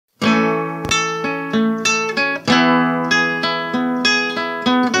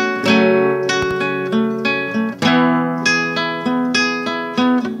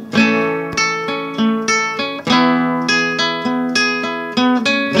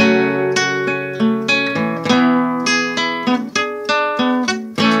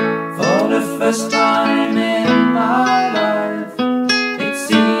First time in my life, it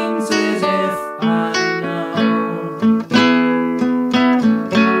seems as if I know.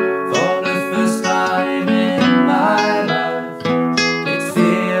 For the first time in my life, it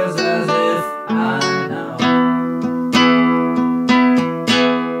feels as if I know.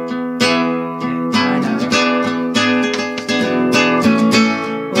 I know.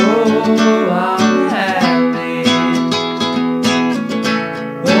 Oh, I'm happy.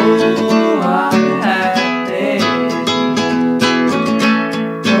 Oh, I'm happy.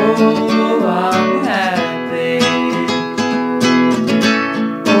 Oh, I'm happy.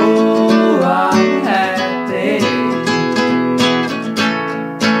 Oh, I'm happy.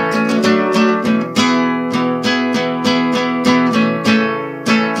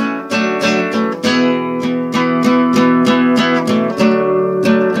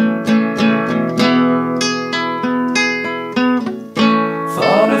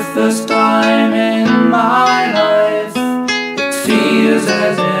 For the first time in my life, it feels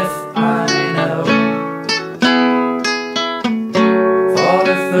as if I know. For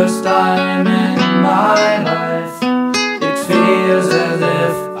the first time in my life,